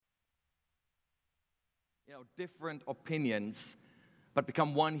different opinions, but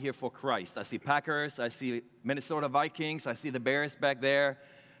become one here for Christ. I see Packers, I see Minnesota Vikings, I see the Bears back there,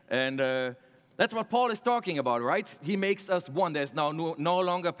 and that's what Paul is talking about, right? He makes us one. There's now no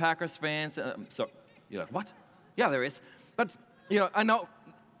longer Packers fans. So you're like, what? Yeah, there is. But, I know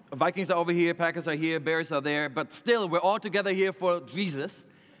Vikings are over here, Packers are here, Bears are there, but still, we're all together here for Jesus.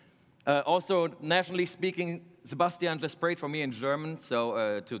 Also, nationally speaking, Sebastian just prayed for me in German,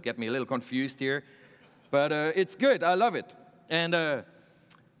 so to get me a little confused here. But it's good. I love it. And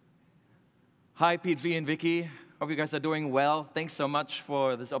hi, PG and Vicky. Hope you guys are doing well. Thanks so much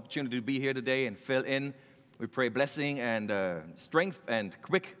for this opportunity to be here today and fill in. We pray blessing and strength and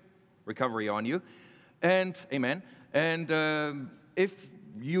quick recovery on you. And amen. And if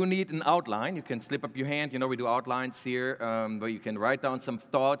you need an outline, you can slip up your hand. We do outlines here where you can write down some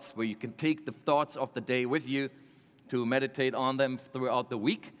thoughts, where you can take the thoughts of the day with you to meditate on them throughout the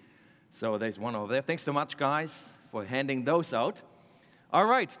week. So there's one over there. Thanks so much, guys, for handing those out. All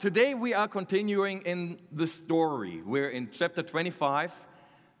right, today we are continuing in the story. We're in chapter 25,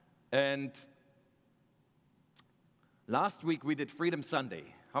 and last week we did Freedom Sunday.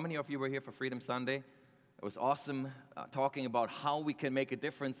 How many of you were here for Freedom Sunday? It was awesome, talking about how we can make a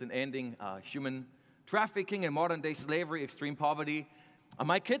difference in ending human trafficking and modern-day slavery, extreme poverty.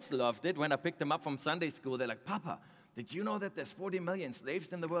 My kids loved it. When I picked them up from Sunday school, they're like, Papa, did you know that there's 40 million slaves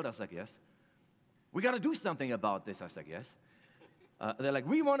in the world? I was like, yes. We got to do something about this. I was like, yes. They're like,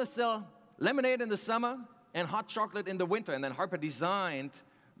 we want to sell lemonade in the summer and hot chocolate in the winter. And then Harper designed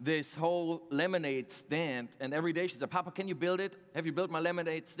this whole lemonade stand. And every day she said, Papa, can you build it? Have you built my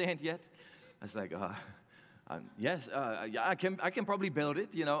lemonade stand yet? I was like, yes, yeah, I can probably build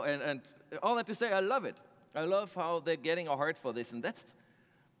it, and all that to say, I love it. I love how they're getting a heart for this. And that's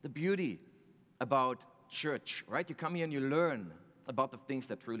the beauty about church, right? You come here and you learn about the things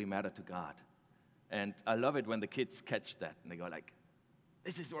that truly matter to God. And I love it when the kids catch that and they go like,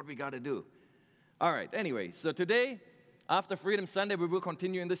 this is what we got to do. All right, anyway, so today, after Freedom Sunday, we will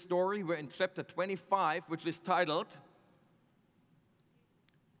continue in this story. We're in chapter 25, which is titled,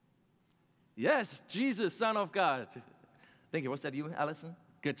 yes, Jesus, Son of God. Thank you. Was that you, Allison?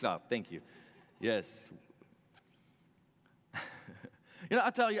 Good job. Thank you. Yes. I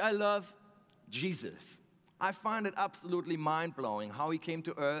tell you, I love Jesus. I find it absolutely mind-blowing how he came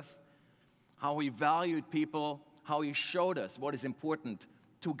to earth, how he valued people, how he showed us what is important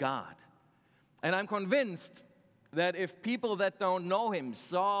to God. And I'm convinced that if people that don't know him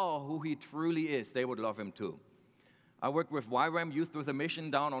saw who he truly is, they would love him too. I work with YWAM, Youth with a Mission,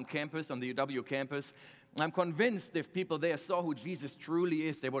 down on campus, on the UW campus. I'm convinced if people there saw who Jesus truly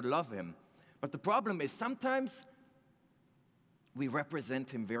is, they would love him. But the problem is sometimes we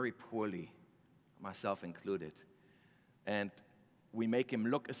represent him very poorly, myself included. And we make him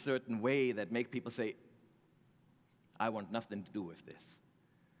look a certain way that make people say, I want nothing to do with this.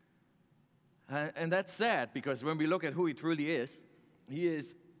 And that's sad, because when we look at who he truly is, he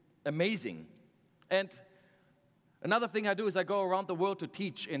is amazing. And another thing I do is I go around the world to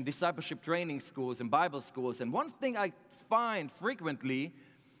teach in discipleship training schools and Bible schools. And one thing I find frequently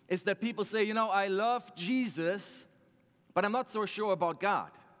is that people say, I love Jesus, but I'm not so sure about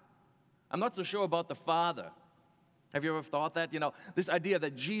God. I'm not so sure about the Father. Have you ever thought that? This idea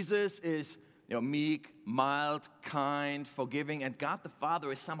that Jesus is, meek, mild, kind, forgiving, and God the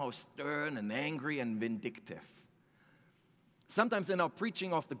Father is somehow stern and angry and vindictive. Sometimes in our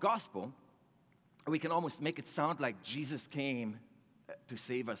preaching of the gospel, we can almost make it sound like Jesus came to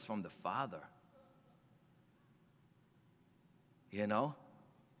save us from the Father. And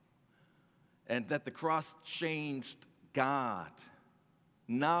that the cross changed God.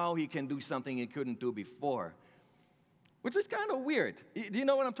 Now he can do something he couldn't do before, which is kind of weird. Do you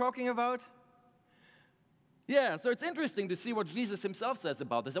know what I'm talking about? Yeah, so it's interesting to see what Jesus himself says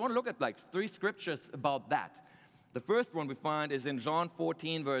about this. I want to look at 3 scriptures about that. The first one we find is in John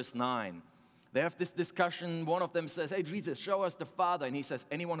 14, verse 9. They have this discussion. One of them says, hey, Jesus, show us the Father. And he says,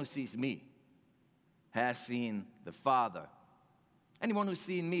 anyone who sees me has seen the Father. Anyone who's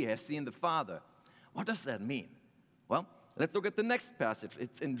seen me has seen the Father. What does that mean? Well, let's look at the next passage.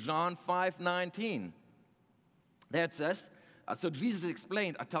 It's in John 5:19. There it says, so Jesus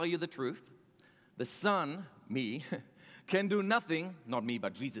explained, I tell you the truth, the Son, me, can do nothing, not me,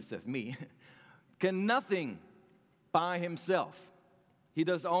 but Jesus says me, can nothing by himself. He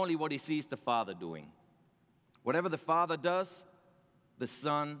does only what he sees the Father doing. Whatever the Father does, the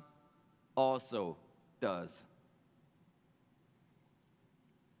Son also does.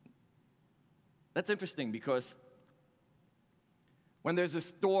 That's interesting because when there's a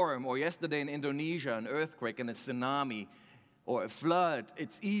storm, or yesterday in Indonesia, an earthquake and a tsunami, or a flood,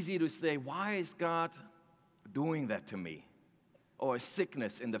 it's easy to say, why is God doing that to me? Or a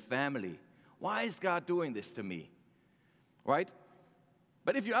sickness in the family. Why is God doing this to me? Right?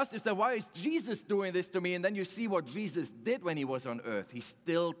 But if you ask yourself, why is Jesus doing this to me? And then you see what Jesus did when he was on earth. He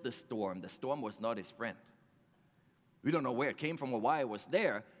stilled the storm. The storm was not his friend. We don't know where it came from or why it was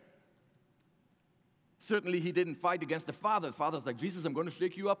there. Certainly he didn't fight against the Father. The Father's like, Jesus, I'm going to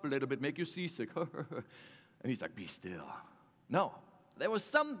shake you up a little bit, make you seasick. And he's like, be still. No, there was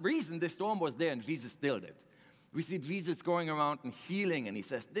some reason the storm was there and Jesus stilled it. We see Jesus going around and healing, and he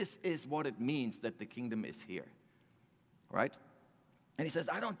says, this is what it means that the kingdom is here. Right? And he says,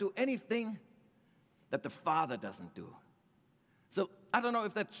 I don't do anything that the Father doesn't do. So I don't know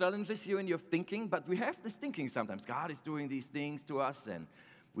if that challenges you in your thinking, but we have this thinking sometimes. God is doing these things to us, and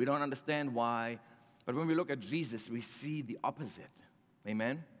we don't understand why. But when we look at Jesus, we see the opposite.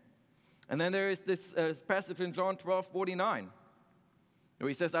 Amen? And then there is this passage in John 12:49, where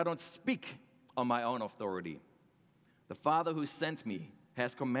he says, I don't speak on my own authority. The Father who sent me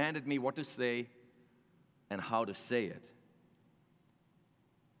has commanded me what to say and how to say it.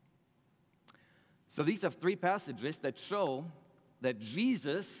 So these are three passages that show that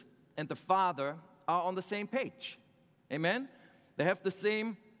Jesus and the Father are on the same page. Amen? They have the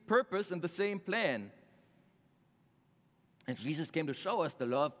same purpose and the same plan. And Jesus came to show us the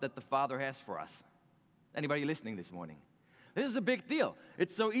love that the Father has for us. Anybody listening this morning? This is a big deal.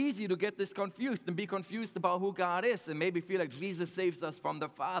 It's so easy to get this confused and be confused about who God is and maybe feel like Jesus saves us from the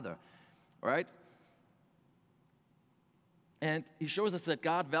Father, right? And he shows us that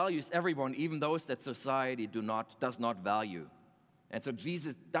God values everyone, even those that society does not value. And so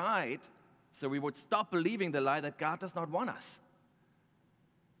Jesus died so we would stop believing the lie that God does not want us,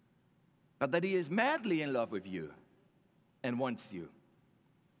 but that he is madly in love with you and wants you.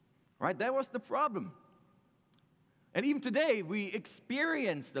 Right? That was the problem. And even today, we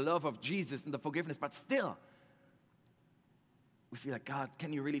experience the love of Jesus and the forgiveness, but still, we feel like, God,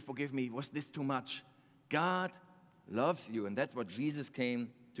 can you really forgive me? Was this too much? God loves you, and that's what Jesus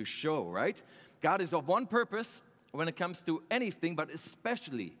came to show, right? God is of one purpose when it comes to anything, but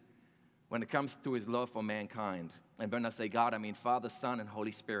especially when it comes to his love for mankind. And when I say God, I mean Father, Son, and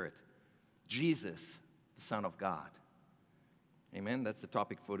Holy Spirit. Jesus, the Son of God. Amen? That's the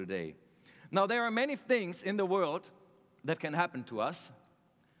topic for today. Now, there are many things in the world that can happen to us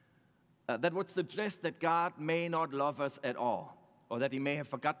that would suggest that God may not love us at all, or that he may have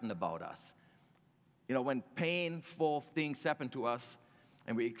forgotten about us. You know, when painful things happen to us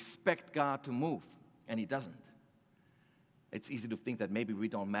and we expect God to move, and he doesn't. It's easy to think that maybe we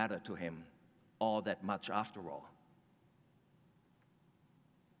don't matter to him all that much after all.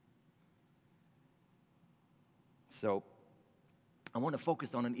 So, I want to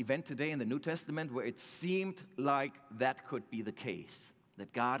focus on an event today in the New Testament where it seemed like that could be the case,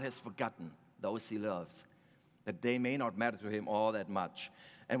 that God has forgotten those he loves, that they may not matter to him all that much.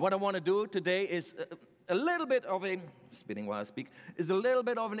 And what I want to do today is a little bit of a, spitting while I speak, is a little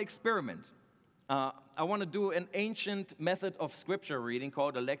bit of an experiment. I want to do an ancient method of scripture reading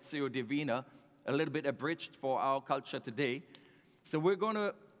called a Lectio Divina, a little bit abridged for our culture today. So we're going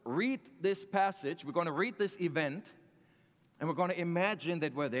to read this passage, we're going to read this event, and we're going to imagine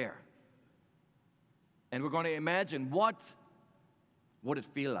that we're there. And we're going to imagine what would it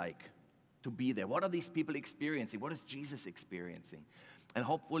feel like to be there? What are these people experiencing? What is Jesus experiencing? And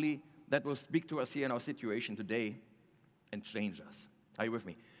hopefully that will speak to us here in our situation today and change us. Are you with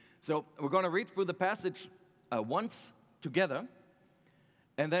me? So we're going to read through the passage once together,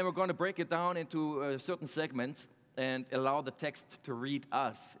 and then we're going to break it down into certain segments and allow the text to read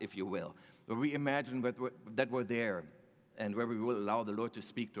us, if you will, where we imagine that we're there, and where we will allow the Lord to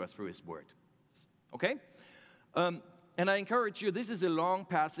speak to us through his word. Okay? And I encourage you, this is a long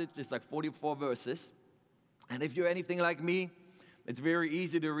passage. It's like 44 verses. And if you're anything like me, it's very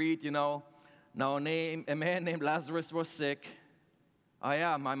easy to read, you know. Now a man named Lazarus was sick. Oh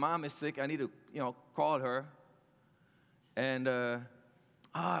yeah, my mom is sick. I need to, call her. And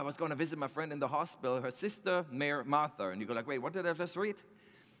I was going to visit my friend in the hospital, her sister, Martha. And you go like, wait, what did I just read?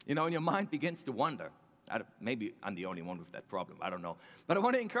 And your mind begins to wonder. Maybe I'm the only one with that problem. I don't know. But I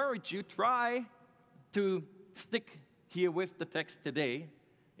want to encourage you, try to stick here with the text today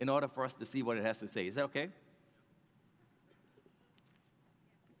in order for us to see what it has to say. Is that okay?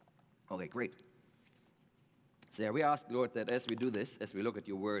 Okay, great. So we ask, Lord, that as we do this, as we look at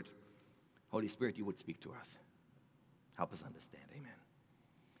your word, Holy Spirit, you would speak to us. Help us understand. Amen.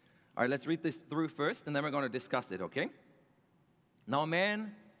 All right, let's read this through first, and then we're going to discuss it, okay? Now a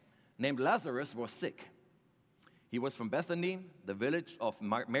man named Lazarus was sick. He was from Bethany, the village of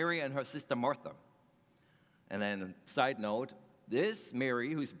Mary and her sister Martha. And then, side note, This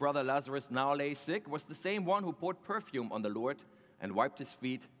Mary, whose brother Lazarus now lay sick, was the same one who poured perfume on the Lord and wiped his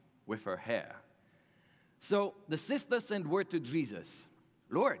feet with her hair. So the sister sent word to Jesus,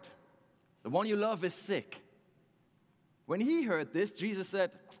 Lord, the one you love is sick. When he heard this, Jesus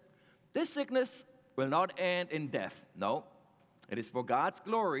said, this sickness will not end in death. No, it is for God's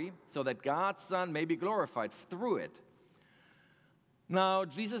glory, so that God's Son may be glorified through it. Now,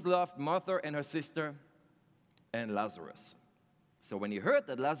 Jesus loved Martha and her sister and Lazarus. So when he heard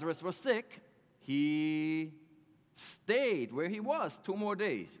that Lazarus was sick, he stayed where he was 2 more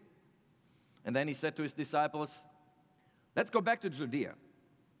days. And then he said to his disciples, let's go back to Judea.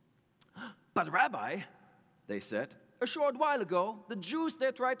 But Rabbi, they said, a short while ago, the Jews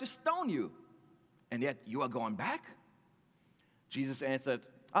there tried to stone you, and yet you are going back? Jesus answered,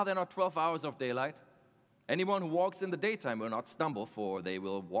 are there not 12 hours of daylight? Anyone who walks in the daytime will not stumble, for they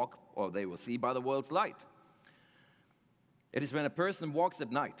will walk or they will see by the world's light. It is when a person walks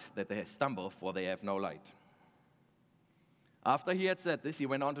at night that they stumble, for they have no light. After he had said this, he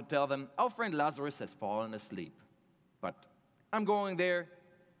went on to tell them, our friend Lazarus has fallen asleep, but I'm going there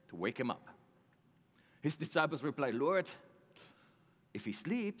to wake him up. His disciples replied, Lord, if he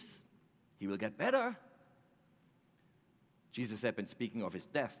sleeps, he will get better. Jesus had been speaking of his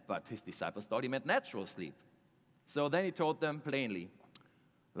death, but his disciples thought he meant natural sleep. So then he told them plainly,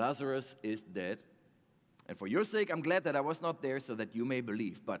 Lazarus is dead, and for your sake I'm glad that I was not there so that you may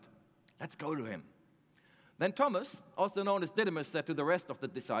believe, but let's go to him. Then Thomas, also known as Didymus, said to the rest of the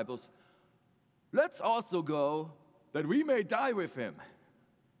disciples, let's also go that we may die with him.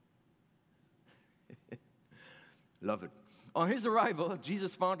 Love it. On his arrival,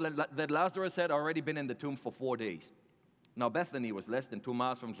 Jesus found that Lazarus had already been in the tomb for 4 days. Now Bethany was less than 2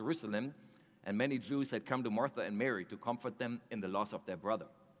 miles from Jerusalem, and many Jews had come to Martha and Mary to comfort them in the loss of their brother.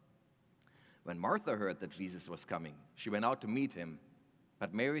 When Martha heard that Jesus was coming, she went out to meet him,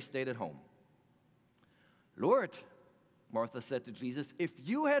 but Mary stayed at home. Lord, Martha said to Jesus, if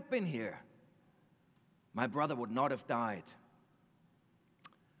you had been here, my brother would not have died.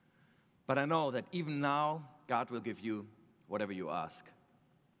 But I know that even now, God will give you whatever you ask.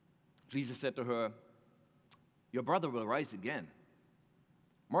 Jesus said to her, your brother will rise again.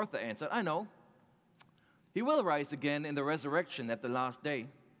 Martha answered, I know. He will rise again in the resurrection at the last day.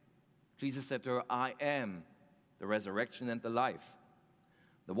 Jesus said to her, I am the resurrection and the life.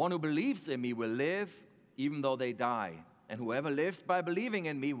 The one who believes in me will live even though they die, and whoever lives by believing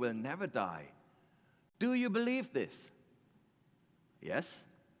in me will never die. Do you believe this? Yes,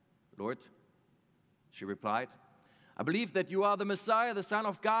 Lord, she replied. I believe that you are the Messiah, the Son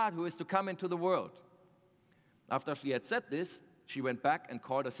of God, who is to come into the world. After she had said this, she went back and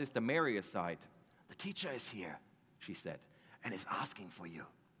called her sister Mary aside. The teacher is here, she said, and is asking for you.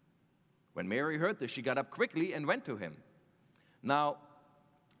 When Mary heard this, she got up quickly and went to him. Now,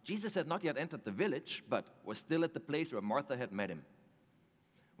 Jesus had not yet entered the village, but was still at the place where Martha had met him.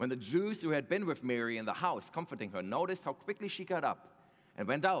 When the Jews who had been with Mary in the house, comforting her, noticed how quickly she got up and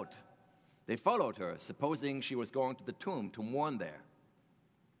went out, they followed her, supposing she was going to the tomb to mourn there.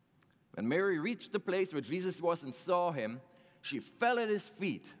 When Mary reached the place where Jesus was and saw him, she fell at his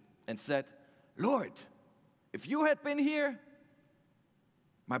feet and said, Lord, if you had been here,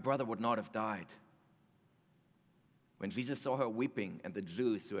 my brother would not have died. When Jesus saw her weeping and the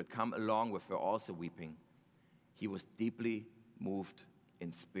Jews who had come along with her also weeping, he was deeply moved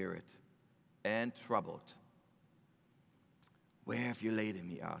in spirit and troubled. Where have you laid him?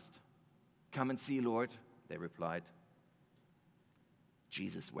 He asked. Come and see, Lord, they replied.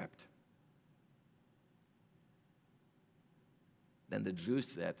 Jesus wept. Then the Jews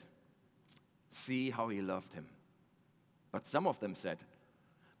said, see how he loved him. But some of them said,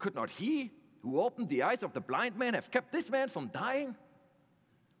 could not he who opened the eyes of the blind man have kept this man from dying?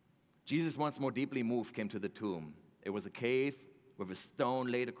 Jesus, once more deeply moved, came to the tomb. It was a cave with a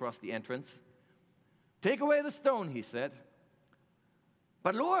stone laid across the entrance. Take away the stone, he said.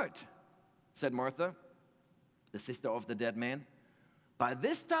 But Lord, said Martha, the sister of the dead man, by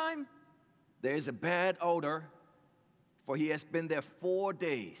this time there is a bad odor, for he has been there 4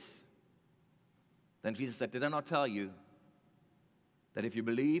 days. Then Jesus said, did I not tell you that if you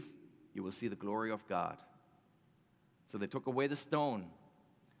believe, you will see the glory of God? So they took away the stone.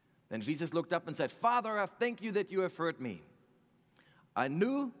 Then Jesus looked up and said, Father, I thank you that you have heard me. I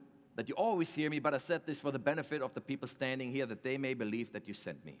knew that you always hear me, but I said this for the benefit of the people standing here, that they may believe that you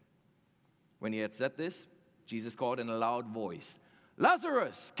sent me. When he had said this, Jesus called in a loud voice,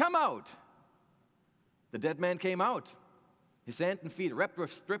 Lazarus, come out! The dead man came out, his hands and feet wrapped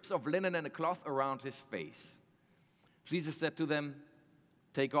with strips of linen and a cloth around his face. Jesus said to them,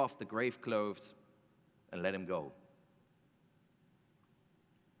 take off the grave clothes and let him go.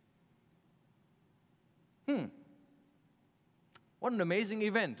 What an amazing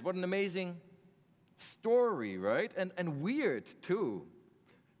event. What an amazing story, right? And weird, too.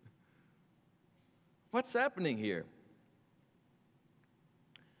 What's happening here?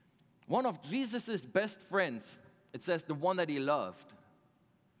 One of Jesus' best friends, it says the one that he loved,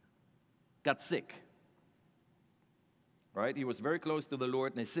 got sick. Right? He was very close to the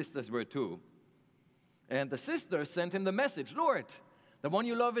Lord, and his sisters were too. And the sisters sent him the message, Lord, the one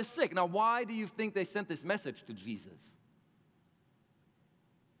you love is sick. Now, why do you think they sent this message to Jesus?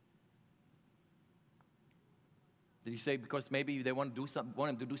 Did you say because maybe they want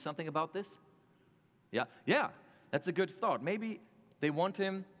him to do something about this? Yeah, that's a good thought. Maybe they want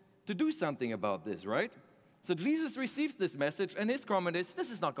him to do something about this, right? So Jesus receives this message, and his comment is,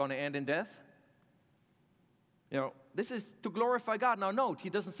 this is not going to end in death. This is to glorify God. Now note, he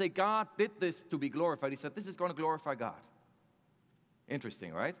doesn't say God did this to be glorified. He said this is going to glorify God.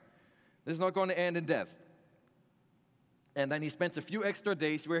 Interesting, right? This is not going to end in death. And then he spends a few extra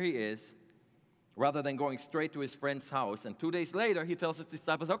days where he is, rather than going straight to his friend's house. And 2 days later, he tells his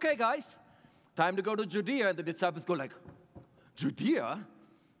disciples, okay, guys, time to go to Judea. And the disciples go like, Judea?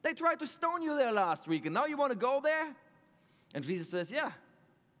 They tried to stone you there last week, and now you want to go there? And Jesus says, yeah.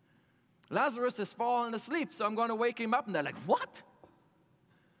 Lazarus has fallen asleep, so I'm going to wake him up. And they're like, what?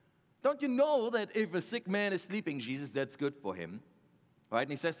 Don't you know that if a sick man is sleeping, Jesus, that's good for him? Right?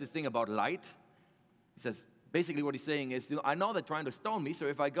 And he says this thing about light. He says, basically what he's saying is, I know they're trying to stone me, so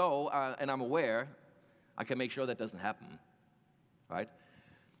if I go and I'm aware, I can make sure that doesn't happen. Right?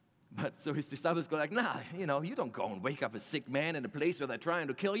 But so his disciples go like, nah, you don't go and wake up a sick man in a place where they're trying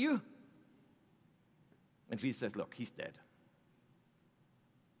to kill you. And Jesus says, look, he's dead.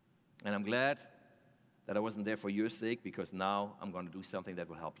 And I'm glad that I wasn't there for your sake, because now I'm going to do something that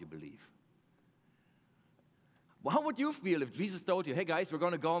will help you believe. Well, how would you feel if Jesus told you, hey guys, we're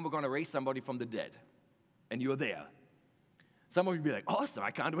going to go and we're going to raise somebody from the dead, and you're there? Some of you would be like, awesome,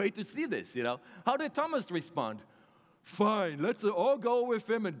 I can't wait to see this, How did Thomas respond? Fine, let's all go with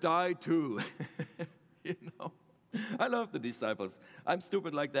him and die too. I love the disciples. I'm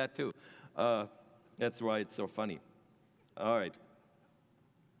stupid like that too. That's why it's so funny. All right.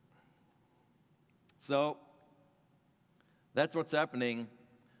 So, that's what's happening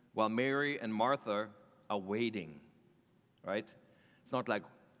while Mary and Martha are waiting, right? It's not like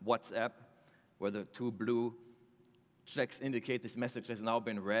WhatsApp, where the two blue checks indicate this message has now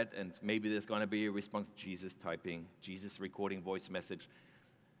been read, and maybe there's going to be a response, Jesus typing, Jesus recording voice message.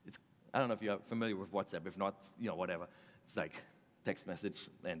 I don't know if you're familiar with WhatsApp. If not, whatever. It's like text message,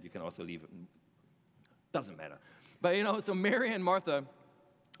 and you can also leave it. Doesn't matter. But, so Mary and Martha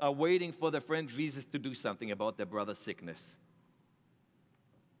are waiting for their friend Jesus to do something about their brother's sickness.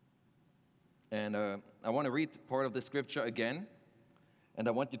 And I want to read part of the scripture again, and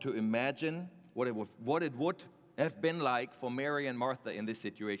I want you to imagine what it would have been like for Mary and Martha in this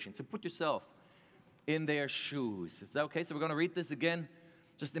situation. So put yourself in their shoes. Is that okay? So we're going to read this again,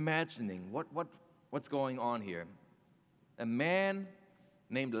 just imagining what's going on here. A man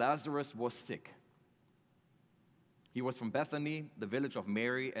named Lazarus was sick. He was from Bethany, the village of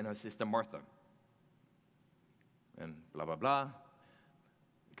Mary and her sister Martha. And blah, blah, blah.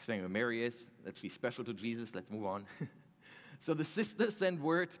 Explaining who Mary is, that she's special to Jesus. Let's move on. So the sisters sent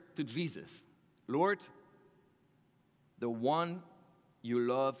word to Jesus. Lord, the one you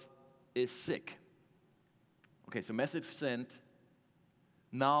love is sick. Okay, so message sent.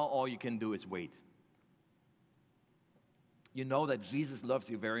 Now all you can do is wait. You know that Jesus loves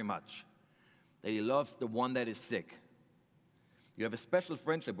you very much. That he loves the one that is sick. You have a special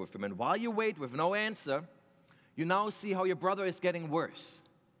friendship with him. And while you wait with no answer, you now see how your brother is getting worse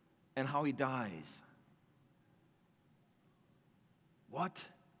and how he dies. What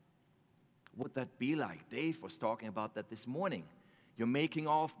would that be like? Dave was talking about that this morning. You're making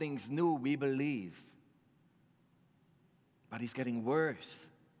all things new, we believe. But he's getting worse.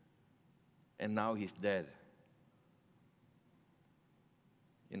 And now he's dead.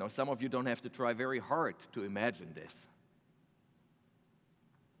 Some of you don't have to try very hard to imagine this.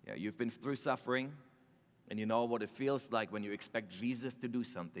 Yeah, you've been through suffering, and you know what it feels like when you expect Jesus to do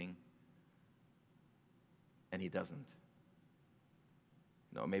something, and he doesn't.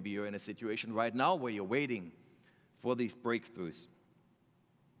 Maybe you're in a situation right now where you're waiting for these breakthroughs.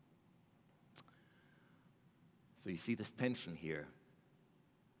 So you see this tension here,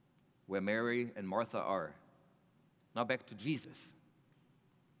 where Mary and Martha are. Now back to Jesus.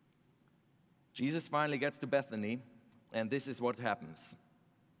 Jesus finally gets to Bethany, and this is what happens.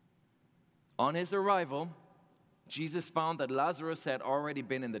 On his arrival, Jesus found that Lazarus had already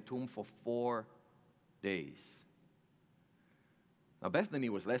been in the tomb for 4 days. Now, Bethany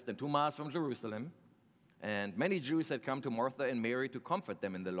was less than 2 miles from Jerusalem, and many Jews had come to Martha and Mary to comfort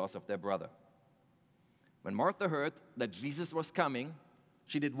them in the loss of their brother. When Martha heard that Jesus was coming,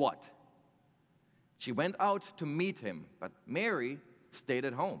 she did what? She went out to meet him, but Mary stayed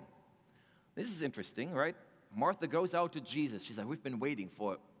at home. This is interesting, right? Martha goes out to Jesus. She's like, we've been waiting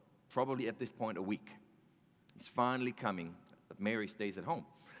for probably at this point a week. He's finally coming, but Mary stays at home.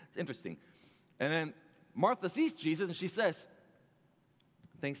 It's interesting. And then Martha sees Jesus and she says,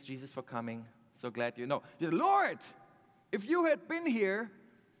 thanks, Jesus, for coming. So glad you know. She said, Lord, if you had been here,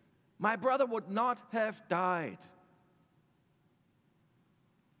 my brother would not have died.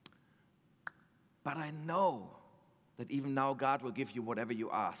 But I know that even now God will give you whatever you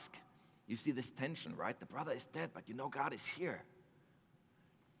ask. You see this tension, right? The brother is dead, but you know God is here.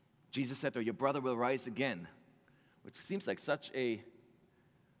 Jesus said to her, your brother will rise again, which seems like such a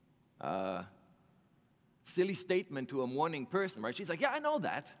silly statement to a mourning person, right? She's like, yeah, I know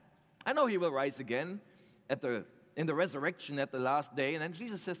that. I know he will rise again in the resurrection at the last day. And then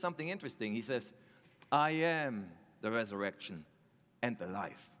Jesus says something interesting. He says, I am the resurrection and the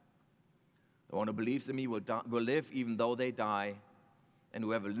life. The one who believes in me will live even though they die. And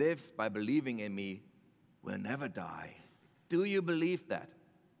whoever lives by believing in me will never die. Do you believe that?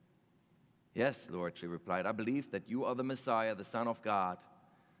 Yes, Lord, she replied. I believe that you are the Messiah, the Son of God,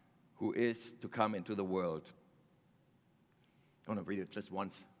 who is to come into the world. I want to read it just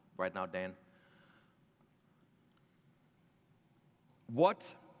once right now, Dan. What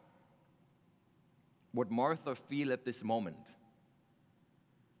would Martha feel at this moment?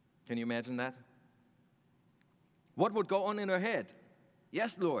 Can you imagine that? What would go on in her head?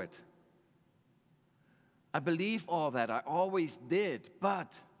 Yes, Lord. I believe all that. I always did,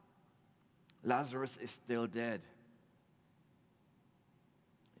 but Lazarus is still dead.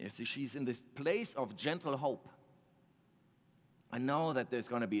 You see, she's in this place of gentle hope. I know that there's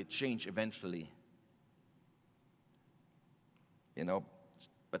going to be a change eventually.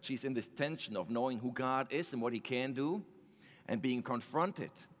 But she's in this tension of knowing who God is and what he can do and being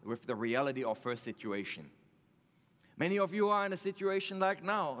confronted with the reality of her situation. Many of you are in a situation right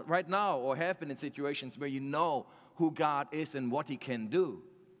now, or have been in situations where you know who God is and what he can do,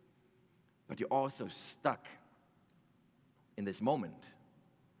 but you're also stuck in this moment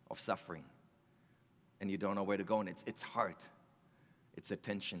of suffering, and you don't know where to go, and it's hard. It's a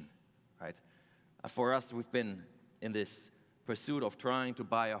tension, right? For us, we've been in this pursuit of trying to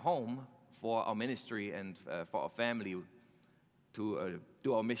buy a home for our ministry and for our family to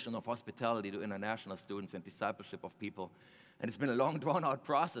do our mission of hospitality to international students and discipleship of people. And it's been a long, drawn-out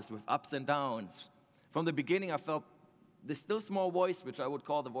process with ups and downs. From the beginning, I felt this still small voice, which I would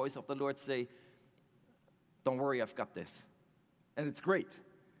call the voice of the Lord, say, don't worry, I've got this. And it's great.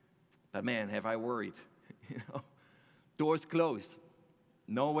 But man, have I worried. Doors close.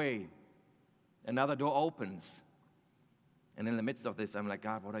 No way. Another door opens. And in the midst of this, I'm like,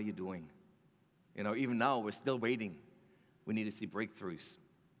 God, what are you doing? Even now, we're still waiting. We need to see breakthroughs.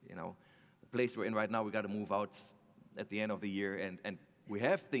 The place we're in right now, we got to move out at the end of the year. And we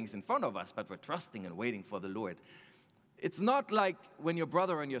have things in front of us, but we're trusting and waiting for the Lord. It's not like when your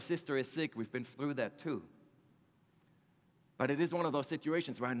brother and your sister is sick. We've been through that too. But it is one of those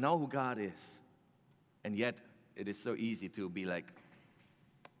situations where I know who God is. And yet, it is so easy to be like,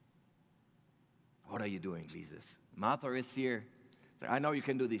 what are you doing, Jesus? Martha is here. I know you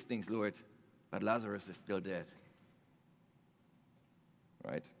can do these things, Lord, but Lazarus is still dead.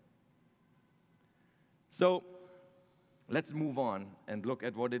 Right? So, let's move on and look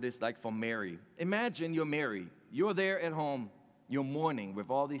at what it is like for Mary. Imagine you're Mary. You're there at home. You're mourning with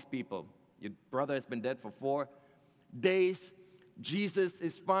all these people. Your brother has been dead for 4 days. Jesus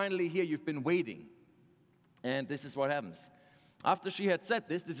is finally here. You've been waiting. And this is what happens. After she had said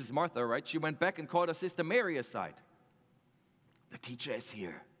this is Martha, right? She went back and called her sister Mary aside. The teacher is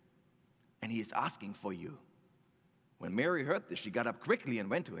here, and he is asking for you. When Mary heard this, she got up quickly and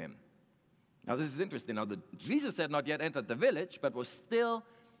went to him. Now, this is interesting. Now, Jesus had not yet entered the village, but was still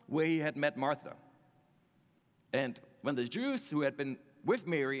where he had met Martha. And when the Jews who had been with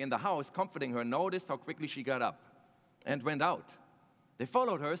Mary in the house, comforting her, noticed how quickly she got up and went out, they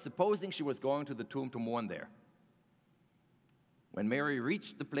followed her, supposing she was going to the tomb to mourn there. When Mary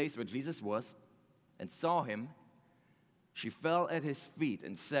reached the place where Jesus was and saw him, she fell at his feet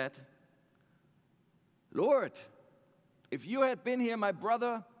and said, Lord, if you had been here, my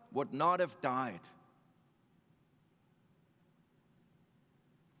brother would not have died.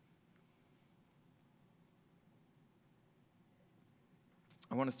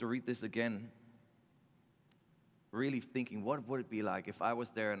 I want us to read this again, really thinking, what would it be like if I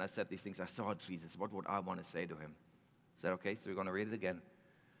was there and I said these things? I saw Jesus. What would I want to say to him? Is that okay? So we're going to read it again.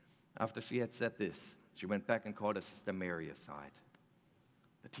 After she had said this, She went back and called her sister Mary aside.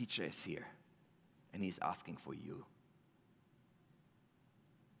 The teacher is here, and he's asking for you.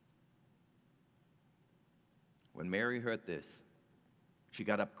 When Mary heard this, she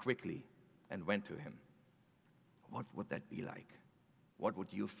got up quickly and went to him. What would that be like? What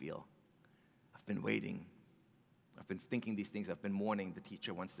would you feel? I've been waiting. I've been thinking these things. I've been mourning. The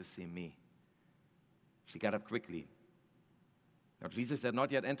teacher wants to see me. She got up quickly. Now, Jesus had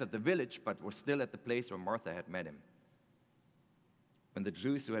not yet entered the village, but was still at the place where Martha had met him. When the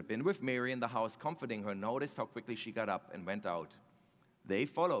Jews who had been with Mary in the house comforting her noticed how quickly she got up and went out, they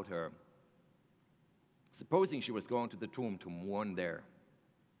followed her, supposing she was going to the tomb to mourn there.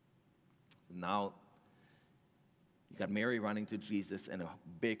 So now, you got Mary running to Jesus and a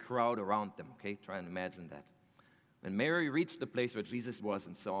big crowd around them, okay? Try and imagine that. When Mary reached the place where Jesus was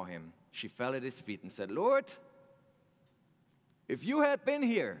and saw him, she fell at his feet and said, "Lord, if you had been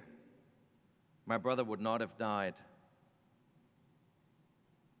here, my brother would not have died."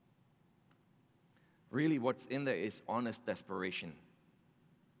 Really, what's in there is honest desperation.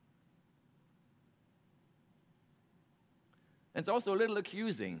 And it's also a little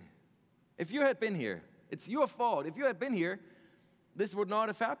accusing. If you had been here, it's your fault. If you had been here, this would not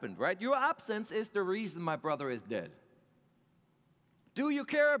have happened, right? Your absence is the reason my brother is dead. Do you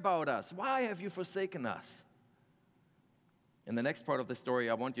care about us? Why have you forsaken us? In the next part of the story,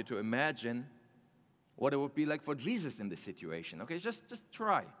 I want you to imagine what it would be like for Jesus in this situation. Okay, just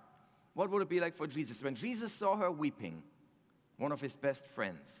try. What would it be like for Jesus? When Jesus saw her weeping, one of his best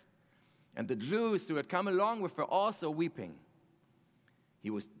friends, and the Jews who had come along with her also weeping, he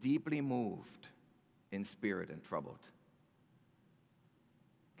was deeply moved in spirit and troubled.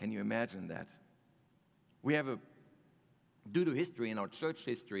 Can you imagine that? We have due to history, in our church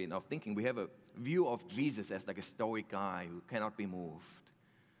history, in our thinking, we have a view of Jesus as like a stoic guy who cannot be moved,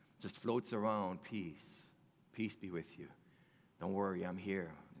 just floats around, peace be with you. Don't worry, I'm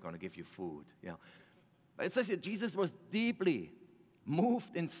here. I'm going to give you food. Yeah. But it says that Jesus was deeply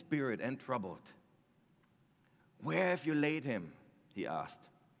moved in spirit and troubled. "Where have you laid him?" he asked.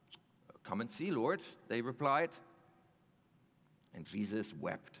 "Come and see, Lord," they replied. And Jesus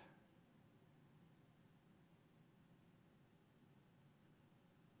wept.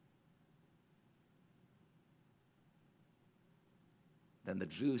 Then the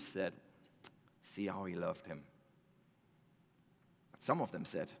Jews said, "See how he loved him." But some of them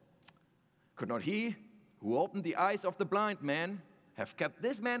said, "Could not he who opened the eyes of the blind man have kept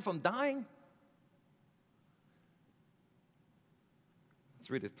this man from dying?" Let's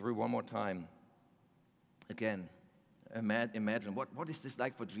read it through one more time. Again, imagine what is this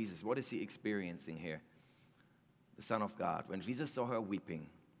like for Jesus? What is he experiencing here? The Son of God. When Jesus saw her weeping,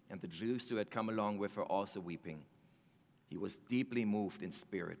 and the Jews who had come along with her also weeping, he was deeply moved in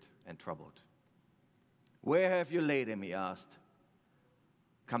spirit and troubled. "Where have you laid him?" he asked.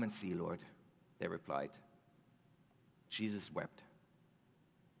 "Come and see, Lord," they replied. Jesus wept.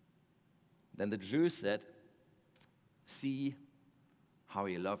 Then the Jews said, "See how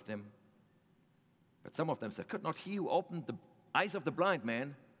he loved him." But some of them said, "Could not he who opened the eyes of the blind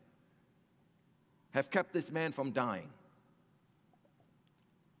man have kept this man from dying?"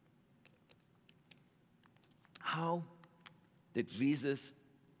 How did Jesus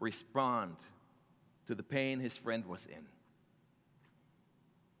respond to the pain his friend was in?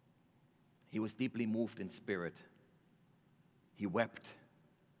 He was deeply moved in spirit. He wept.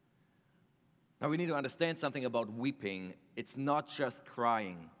 Now we need to understand something about weeping. It's not just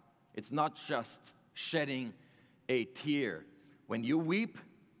crying. It's not just shedding a tear. When you weep,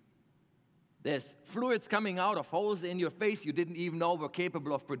 there's fluids coming out of holes in your face you didn't even know were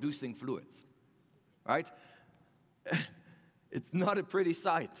capable of producing fluids, right? It's not a pretty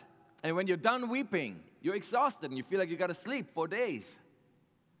sight. And when you're done weeping, you're exhausted and you feel like you got to sleep for days.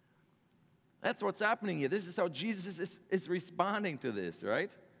 That's what's happening here. This is how Jesus is responding to this,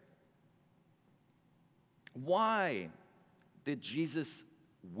 right? Why did Jesus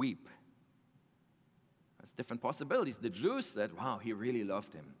weep? There's different possibilities. The Jews said, "Wow, he really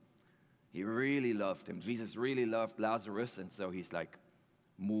loved him. He really loved him. Jesus really loved Lazarus," and so he's like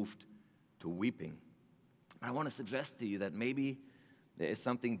moved to weeping. I want to suggest to you that maybe there is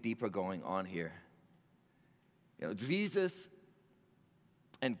something deeper going on here. You know, Jesus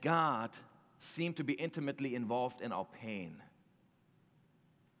and God seem to be intimately involved in our pain.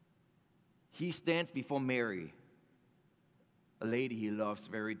 He stands before Mary, a lady he loves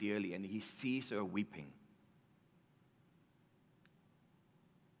very dearly, and he sees her weeping.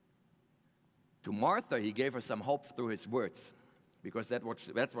 To Martha, he gave her some hope through his words, because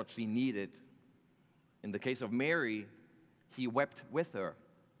that's what she needed. In the case of Mary, he wept with her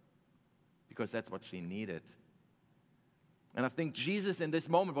because that's what she needed. And I think Jesus in this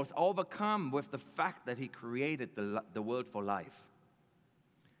moment was overcome with the fact that he created the world for life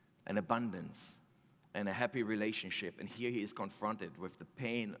and abundance and a happy relationship. And here he is confronted with the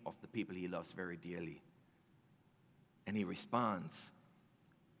pain of the people he loves very dearly. And he responds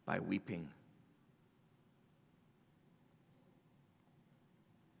by weeping.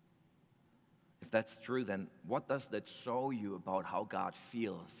 If that's true, then what does that show you about how God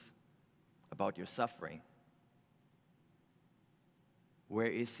feels about your suffering? Where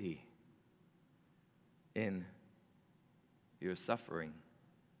is he in your suffering?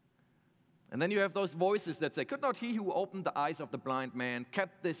 And then you have those voices that say, could not he who opened the eyes of the blind man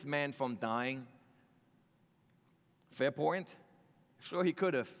kept this man from dying? Fair point. Sure, he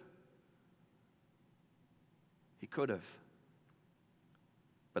could have. He could have.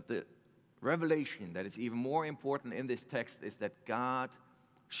 But the revelation that is even more important in this text is that God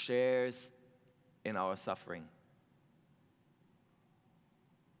shares in our suffering.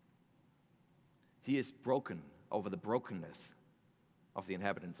 He is broken over the brokenness of the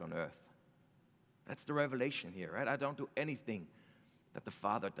inhabitants on earth. That's the revelation here, right? I don't do anything that the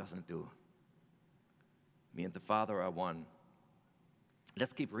Father doesn't do. Me and the Father are one.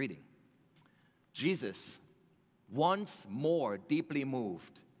 Let's keep reading. Jesus, once more deeply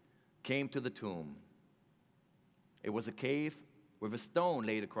moved, came to the tomb. It was a cave with a stone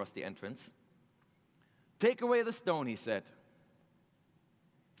laid across the entrance. Take away the stone, he said.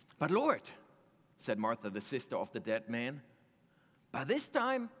 But Lord, said Martha, the sister of the dead man, by this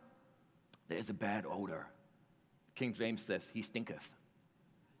time there is a bad odor. King James says, he stinketh.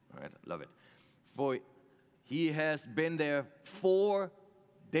 All right, love it. For he has been there 4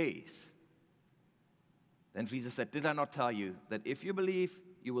 days. Then Jesus said, did I not tell you that if you believe,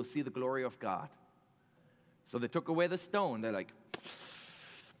 you will see the glory of God? So they took away the stone. They're like,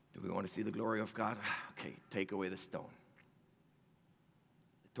 do we want to see the glory of God? Okay, take away the stone.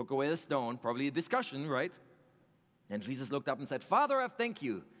 They took away the stone, probably a discussion, right? And Jesus looked up and said, Father, I thank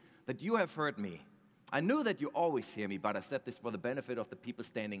you that you have heard me. I knew that you always hear me, but I said this for the benefit of the people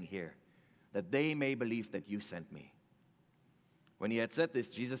standing here, that they may believe that you sent me. When he had said this,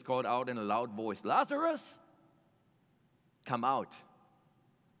 Jesus called out in a loud voice, Lazarus, come out.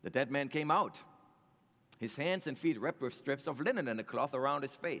 The dead man came out, his hands and feet wrapped with strips of linen and a cloth around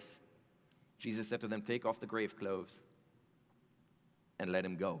his face. Jesus said to them, take off the grave clothes and let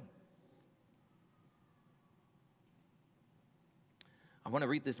him go. I want to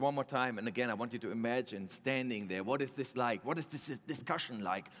read this one more time, and again, I want you to imagine standing there. What is this like? What is this discussion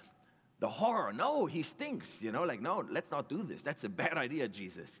like? The horror, no, he stinks, no, let's not do this. That's a bad idea,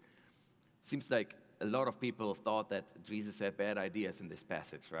 Jesus. Seems like a lot of people thought that Jesus had bad ideas in this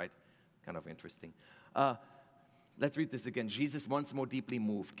passage, right? Kind of interesting. Let's read this again. Jesus, once more deeply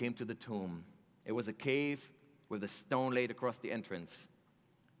moved, came to the tomb. It was a cave with a stone laid across the entrance.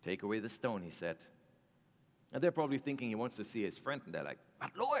 Take away the stone, he said. And they're probably thinking he wants to see his friend, and they're like,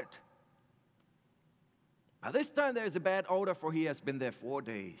 but Lord, by this time there is a bad odor, for he has been there 4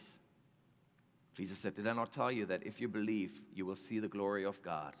 days. Jesus said, did I not tell you that if you believe, you will see the glory of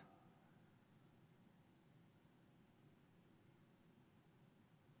God?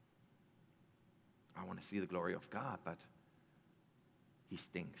 I want to see the glory of God, but he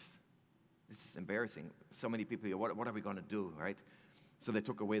stinks. This is embarrassing. So many people here, what are we going to do, right? So they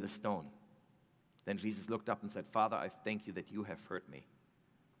took away the stone. Then Jesus looked up and said, Father, I thank you that you have heard me.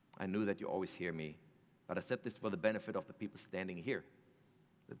 I knew that you always hear me, but I said this for the benefit of the people standing here,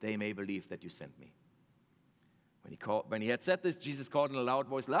 that they may believe that you sent me. When he had said this, Jesus called in a loud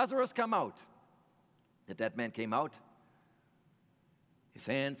voice, Lazarus, come out. The dead man came out, his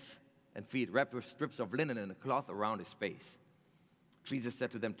hands and feet wrapped with strips of linen and a cloth around his face. Jesus said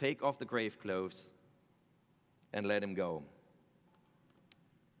to them, take off the grave clothes and let him go.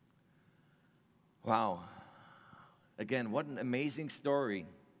 Wow. Again, what an amazing story.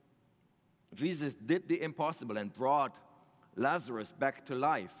 Jesus did the impossible and brought Lazarus back to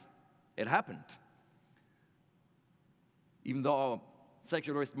life. It happened. Even though our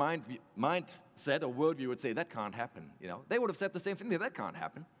secularist mindset or worldview would say that can't happen, they would have said the same thing. That can't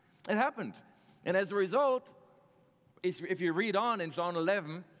happen. It happened. And as a result, if you read on in John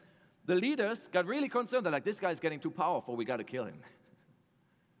 11, the leaders got really concerned. They're like, this guy's getting too powerful. We got to kill him.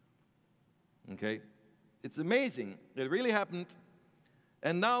 Okay? It's amazing. It really happened.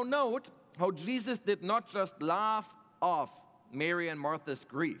 And now note how Jesus did not just laugh off Mary and Martha's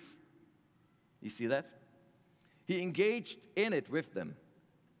grief. You see that? He engaged in it with them.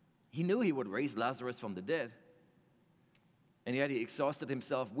 He knew he would raise Lazarus from the dead. And yet he exhausted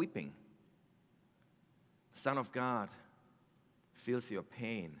himself weeping. The Son of God feels your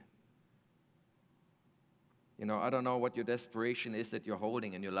pain. I don't know what your desperation is that you're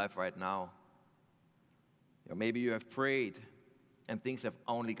holding in your life right now. Maybe you have prayed and things have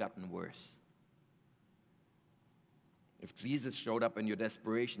only gotten worse. If Jesus showed up in your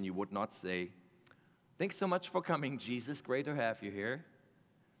desperation, you would not say, "Thanks so much for coming, Jesus. Great to have you here."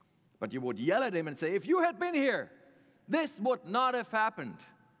 But you would yell at him and say, "If you had been here, this would not have happened."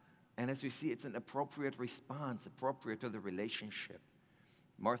 And as we see, it's an appropriate response, appropriate to the relationship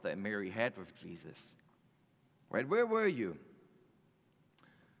Martha and Mary had with Jesus. Right? Where were you?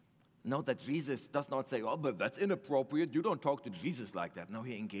 Note that Jesus does not say, "Oh, but that's inappropriate. You don't talk to Jesus like that." No,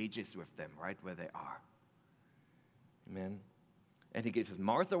 he engages with them right where they are. Amen. And he gives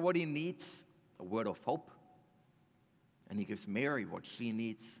Martha what he needs, a word of hope. And he gives Mary what she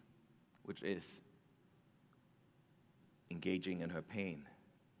needs, which is engaging in her pain.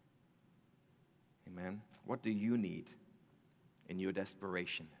 Amen. What do you need in your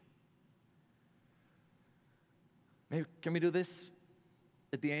desperation? Maybe, can we do this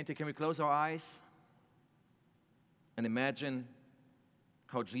at the end? Can we close our eyes and imagine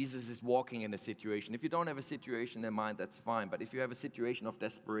how Jesus is walking in a situation? If you don't have a situation in mind, that's fine. But if you have a situation of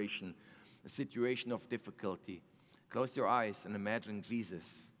desperation, a situation of difficulty, close your eyes and imagine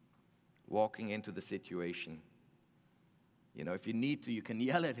Jesus walking into the situation. If you need to, you can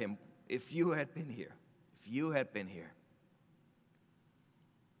yell at him, "If you had been here, if you had been here."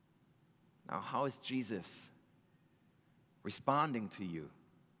 Now, how is Jesus responding to you?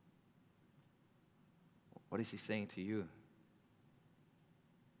 What is he saying to you?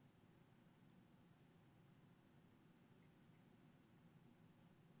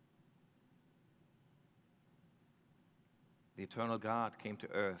 The eternal God came to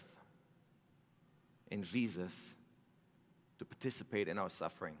earth in Jesus to participate in our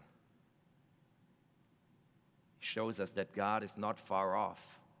suffering. He shows us that God is not far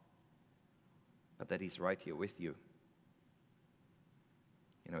off, but that he's right here with you.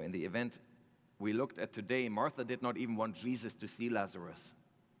 In the event we looked at today, Martha did not even want Jesus to see Lazarus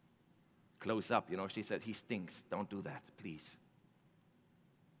close up. She said, "He stinks. Don't do that, please."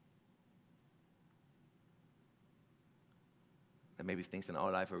 There may be things in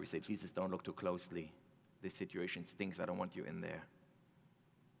our life where we say, "Jesus, don't look too closely. This situation stinks. I don't want you in there."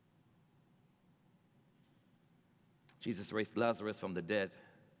 Jesus raised Lazarus from the dead.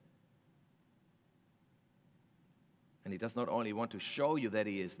 And he does not only want to show you that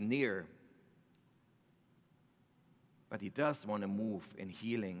he is near, but he does want to move in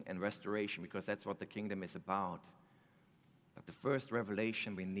healing and restoration, because that's what the kingdom is about. But the first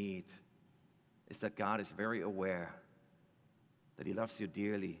revelation we need is that God is very aware that he loves you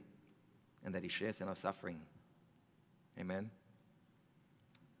dearly and that he shares in our suffering. Amen?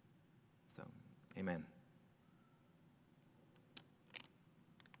 So, amen.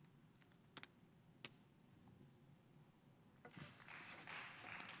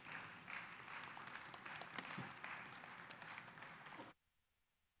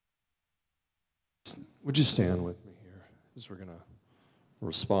 Would you stand with me here as we're going to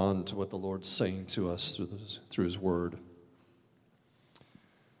respond to what the Lord's saying to us through his word?